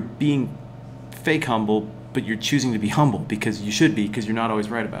 You're being fake humble, but you're choosing to be humble because you should be, because you're not always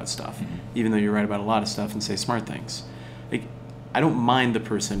right about stuff, even though you're right about a lot of stuff and say smart things. Like, I don't mind the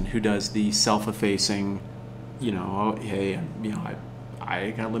person who does the self-effacing, you know, oh, hey, you know,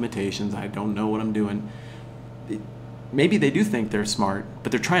 I got limitations, I don't know what I'm doing. Maybe they do think they're smart,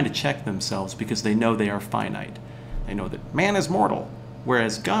 but they're trying to check themselves because they know they are finite. They know that man is mortal.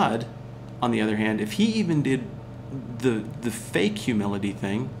 Whereas God, on the other hand, if he even did the fake humility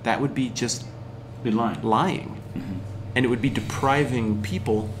thing, that would be just lying. And it would be depriving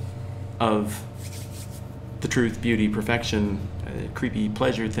people of the truth, beauty, perfection, creepy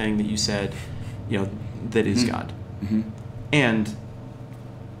pleasure thing that you said, you know, that is God. And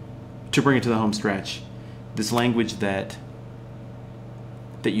to bring it to the home stretch, this language that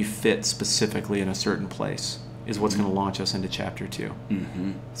you fit specifically in a certain place is what's going to launch us into chapter 2.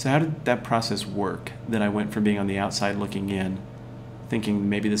 So how did that process work, that I went from being on the outside looking in, thinking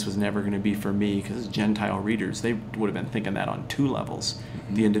maybe this was never going to be for me, because Gentile readers, they would have been thinking that on 2 levels,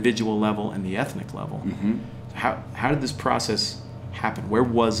 the individual level and the ethnic level. How did this process happen? Where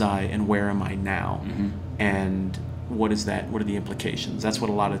was I and where am I now? And what is that? What are the implications? That's what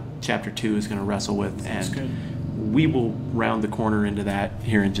a lot of chapter 2 is going to wrestle with, and we will round the corner into that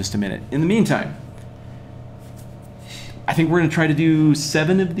here in just a minute. In the meantime, I think we're going to try to do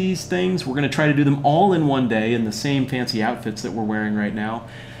 7 of these things. We're going to try to do them all in one day in the same fancy outfits that we're wearing right now.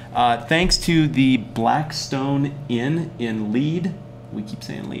 Thanks to the Blackstone Inn in Lead. We keep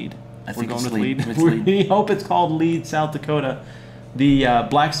saying Lead. We're going with Lead. We hope it's called Lead, South Dakota. The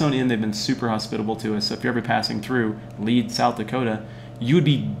Blackstone Inn, they've been super hospitable to us. So if you're ever passing through Lead, South Dakota, you would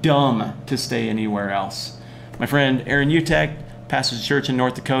be dumb to stay anywhere else. My friend Aron Utek pastors a church in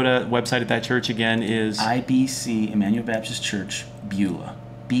North Dakota. Website at that church again is IBC, Emmanuel Baptist Church, Beulah.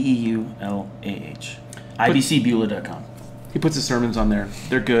 B-E-U-L-A-H. IBCBeulah.com. He puts his sermons on there.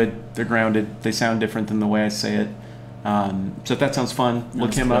 They're good. They're grounded. They sound different than the way I say it. So if that sounds fun,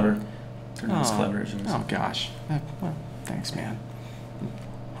 look him up. They're not as clever as yours. Oh, gosh. Well, thanks, man.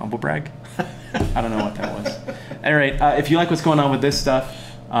 Humble brag? I don't know what that was. All right. If you like what's going on with this stuff,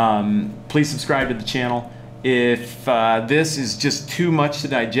 please subscribe to the channel. If this is just too much to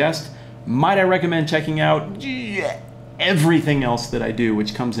digest, might I recommend checking out everything else that I do,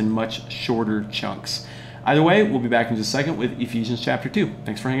 which comes in much shorter chunks. Either way, we'll be back in just a second with Ephesians chapter 2.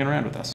 Thanks for hanging around with us.